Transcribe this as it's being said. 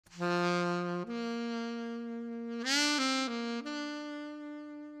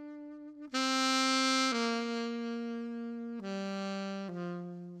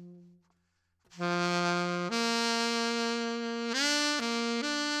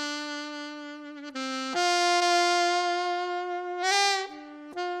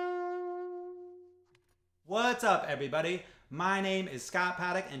What's up, everybody? My name is Scott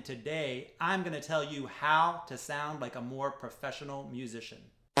Paddock, and today I'm going to tell you how to sound like a more professional musician.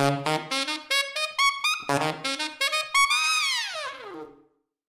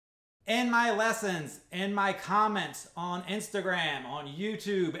 In my lessons, in my comments on Instagram, on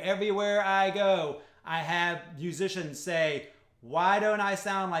YouTube, everywhere I go, I have musicians say, why don't I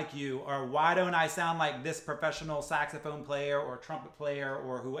sound like you? Or why don't I sound like this professional saxophone player or trumpet player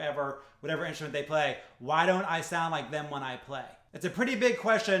or whoever, whatever instrument they play? Why don't I sound like them when I play? It's a pretty big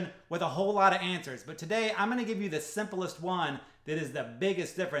question with a whole lot of answers, but today I'm gonna give you the simplest one that is the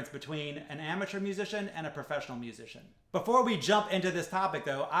biggest difference between an amateur musician and a professional musician. Before we jump into this topic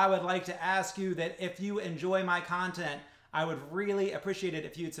though, I would like to ask you that if you enjoy my content, I would really appreciate it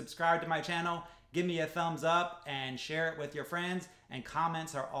if you'd subscribe to my channel, give me a thumbs up, and share it with your friends, and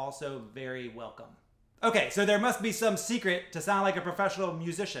comments are also very welcome. Okay, so there must be some secret to sound like a professional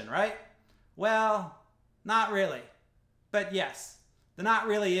musician, right? Well, not really. But yes, the not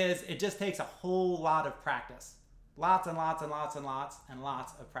really is, it just takes a whole lot of practice. Lots and lots and lots and lots and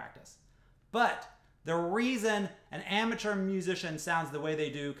lots of practice. But the reason an amateur musician sounds the way they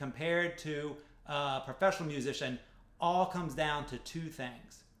do compared to a professional musician all comes down to two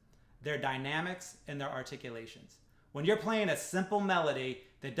things: their dynamics and their articulations. When you're playing a simple melody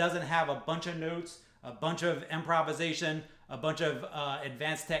that doesn't have a bunch of notes, a bunch of improvisation, a bunch of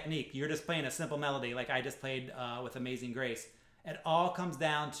advanced technique, you're just playing a simple melody like I just played with Amazing Grace. It all comes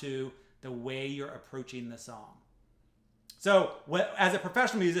down to the way you're approaching the song. So as a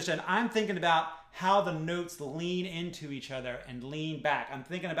professional musician, I'm thinking about how the notes lean into each other and lean back. I'm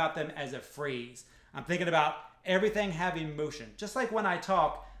thinking about them as a phrase. I'm thinking about everything having motion. Just like when I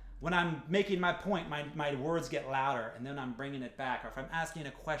talk, when I'm making my point, my words get louder and then I'm bringing it back. Or if I'm asking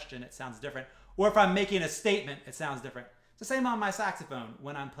a question, it sounds different. Or if I'm making a statement, it sounds different. It's the same on my saxophone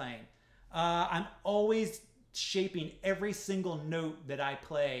when I'm playing. I'm always shaping every single note that I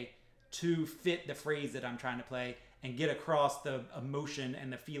play to fit the phrase that I'm trying to play and get across the emotion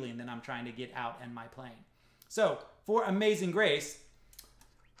and the feeling that I'm trying to get out in my playing. So for Amazing Grace,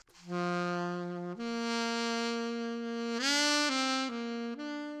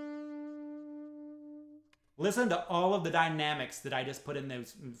 listen to all of the dynamics that I just put in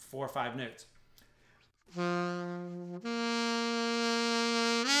those 4 or 5 notes.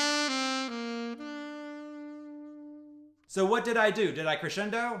 So what did I do? Did I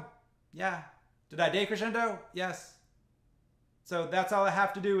crescendo? Yeah. Did I decrescendo? Yes. So that's all I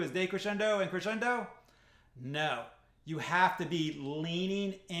have to do is decrescendo and crescendo? No. You have to be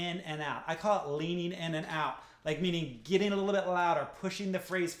leaning in and out. I call it leaning in and out, like meaning getting a little bit louder, pushing the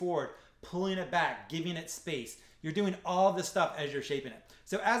phrase forward, pulling it back, giving it space. You're doing all this stuff as you're shaping it.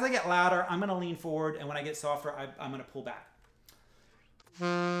 So as I get louder, I'm gonna lean forward, and when I get softer, I'm gonna pull back.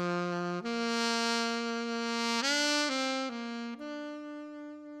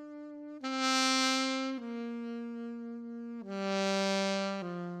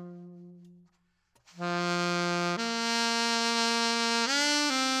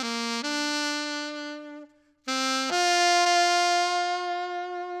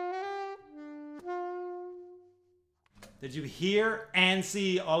 Did you hear and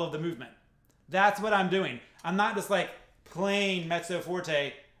see all of the movement? That's what I'm doing. I'm not just like playing mezzo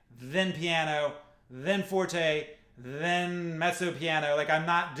forte, then piano, then forte, then mezzo piano. Like I'm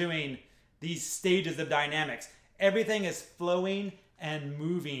not doing these stages of dynamics. Everything is flowing and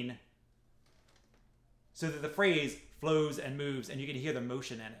moving so that the phrase flows and moves and you can hear the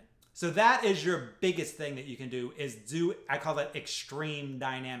motion in it. So that is your biggest thing that you can do is do, I call that extreme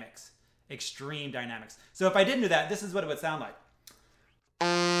dynamics. Extreme dynamics. So if I didn't do that, this is what it would sound like.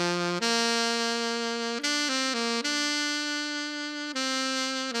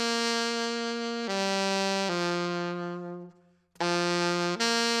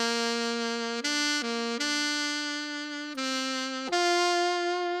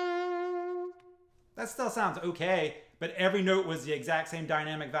 That still sounds okay, but every note was the exact same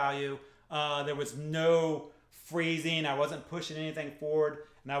dynamic value. There was no phrasing. I wasn't pushing anything forward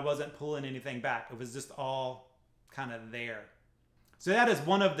and I wasn't pulling anything back. It was just all kind of there. So that is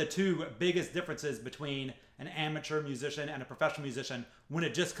one of the two biggest differences between an amateur musician and a professional musician when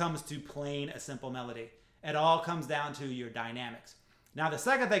it just comes to playing a simple melody. It all comes down to your dynamics. Now the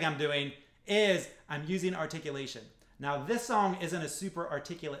second thing I'm doing is I'm using articulation. Now this song isn't a super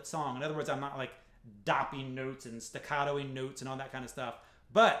articulate song. In other words, I'm not like dopping notes and staccatoing notes and all that kind of stuff,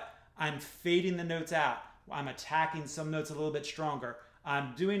 but I'm fading the notes out. I'm attacking some notes a little bit stronger.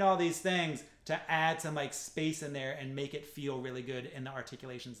 I'm doing all these things to add some like space in there and make it feel really good in the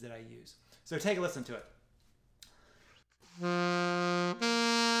articulations that I use. So take a listen to it.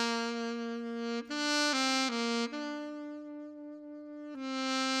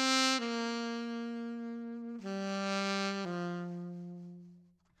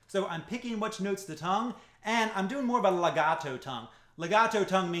 So I'm picking which notes to tongue, and I'm doing more of a legato tongue. Legato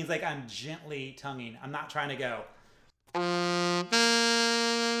tongue means like I'm gently tonguing. I'm not trying to go.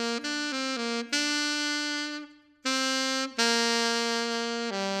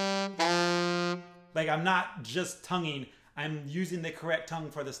 Like I'm not just tonguing, I'm using the correct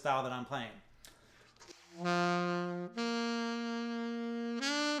tongue for the style that I'm playing.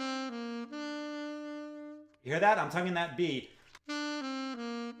 You hear that? I'm tonguing that B.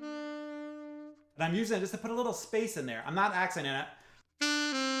 And I'm using it just to put a little space in there. I'm not accenting it.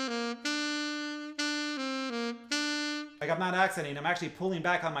 Like I'm not accenting, I'm actually pulling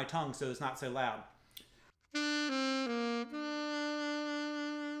back on my tongue so it's not so loud.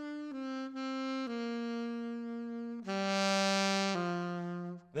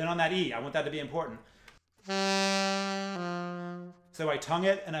 Then on that E, I want that to be important. So I tongue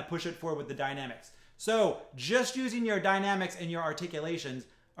it and I push it forward with the dynamics. So just using your dynamics and your articulations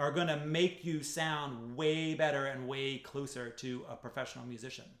are going to make you sound way better and way closer to a professional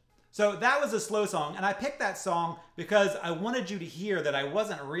musician. So that was a slow song, and I picked that song because I wanted you to hear that I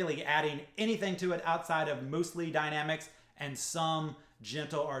wasn't really adding anything to it outside of mostly dynamics and some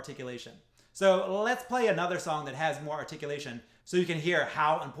gentle articulation. So let's play another song that has more articulation so you can hear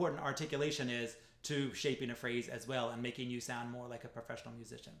how important articulation is to shaping a phrase as well and making you sound more like a professional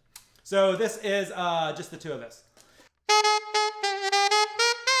musician. So this is just the two of us.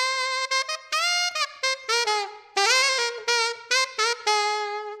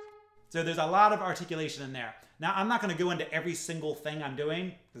 So there's a lot of articulation in there. Now, I'm not going to go into every single thing I'm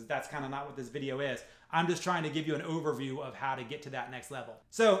doing because that's kind of not what this video is. I'm just trying to give you an overview of how to get to that next level.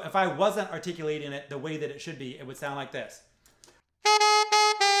 So if I wasn't articulating it the way that it should be, it would sound like this.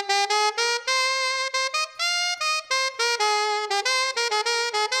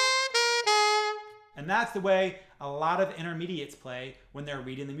 And that's the way a lot of intermediates play when they're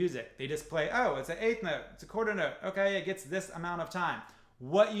reading the music. They just play, oh, it's an eighth note, it's a quarter note. Okay, it gets this amount of time.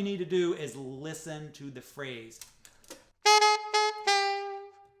 What you need to do is listen to the phrase.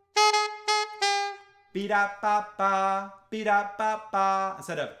 Be-da-ba-ba, be-da-ba-ba,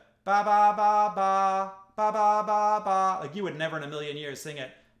 instead of ba-ba-ba-ba, ba-ba-ba-ba. Like you would never in a million years sing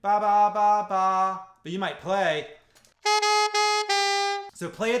it ba-ba-ba-ba, but you might play. So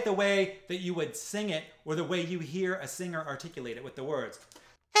play it the way that you would sing it or the way you hear a singer articulate it with the words.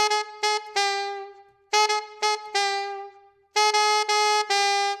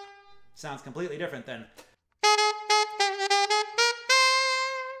 Sounds completely different then.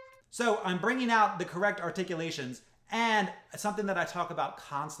 So I'm bringing out the correct articulations, and something that I talk about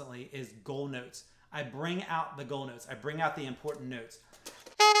constantly is goal notes. I bring out the goal notes. I bring out the important notes.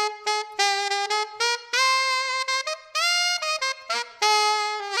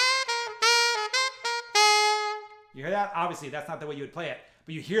 You hear that? Obviously, that's not the way you would play it,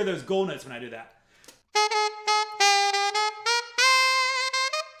 but you hear those goal notes when I do that.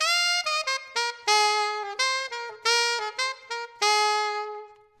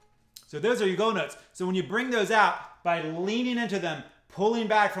 So those are your goal notes. So when you bring those out by leaning into them, pulling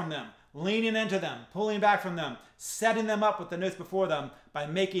back from them, leaning into them, pulling back from them, setting them up with the notes before them by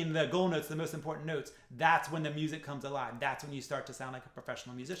making the goal notes the most important notes, that's when the music comes alive. That's when you start to sound like a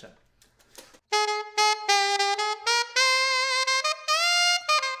professional musician.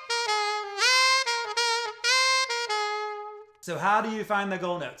 So how do you find the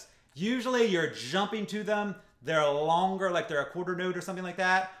goal notes? Usually you're jumping to them. They're longer, like they're a quarter note or something like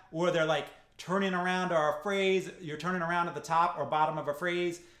that, or they're like turning around or a phrase, you're turning around at the top or bottom of a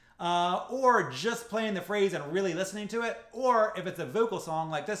phrase, or just playing the phrase and really listening to it, or if it's a vocal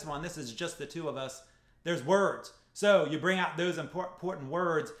song like this one, this is just the two of us, there's words. So you bring out those important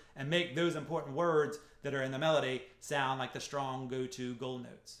words and make those important words that are in the melody sound like the strong go-to goal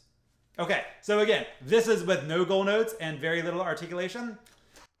notes. Okay, so again, this is with no goal notes and very little articulation.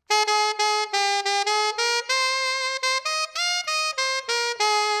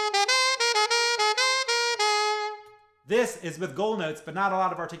 This is with goal notes, but not a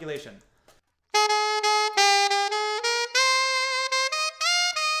lot of articulation.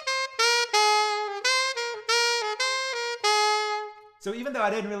 So even though I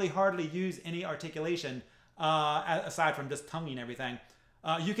didn't really hardly use any articulation, aside from just tonguing everything,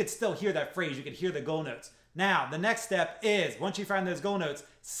 you could still hear that phrase. You could hear the goal notes. Now, the next step is, once you find those goal notes,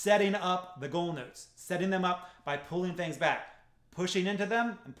 setting up the goal notes. Setting them up by pulling things back. Pushing into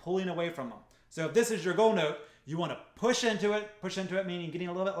them and pulling away from them. So if this is your goal note, you want to push into it meaning getting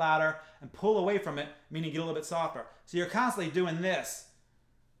a little bit louder, and pull away from it, meaning get a little bit softer. So you're constantly doing this.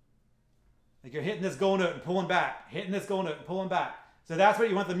 Like you're hitting this goal note and pulling back, hitting this goal note and pulling back. So that's what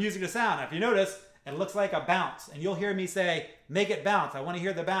you want the music to sound. Now, if you notice, it looks like a bounce, and you'll hear me say make it bounce. I want to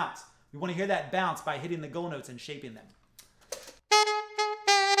hear the bounce. We want to hear that bounce by hitting the goal notes and shaping them.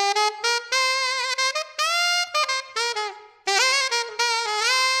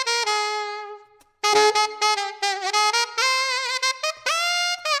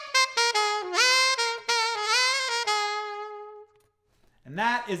 And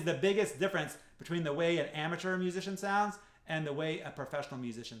that is the biggest difference between the way an amateur musician sounds and the way a professional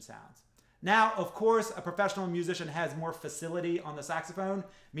musician sounds. Now, of course, a professional musician has more facility on the saxophone,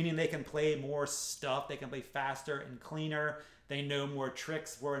 meaning they can play more stuff, they can play faster and cleaner, they know more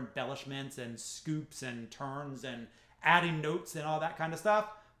tricks for embellishments and scoops and turns and adding notes and all that kind of stuff.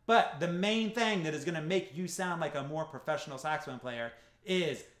 But the main thing that is going to make you sound like a more professional saxophone player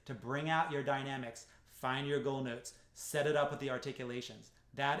is to bring out your dynamics, find your goal notes, set it up with the articulations.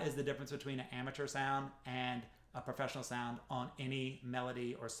 That is the difference between an amateur sound and a professional sound on any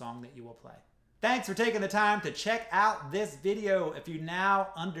melody or song that you will play. Thanks for taking the time to check out this video. If you now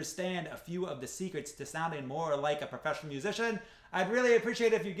understand a few of the secrets to sounding more like a professional musician, I'd really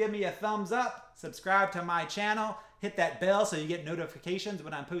appreciate it if you give me a thumbs up, subscribe to my channel, hit that bell so you get notifications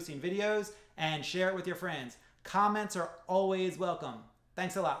when I'm posting videos, and share it with your friends. Comments are always welcome.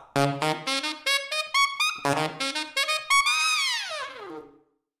 Thanks a lot.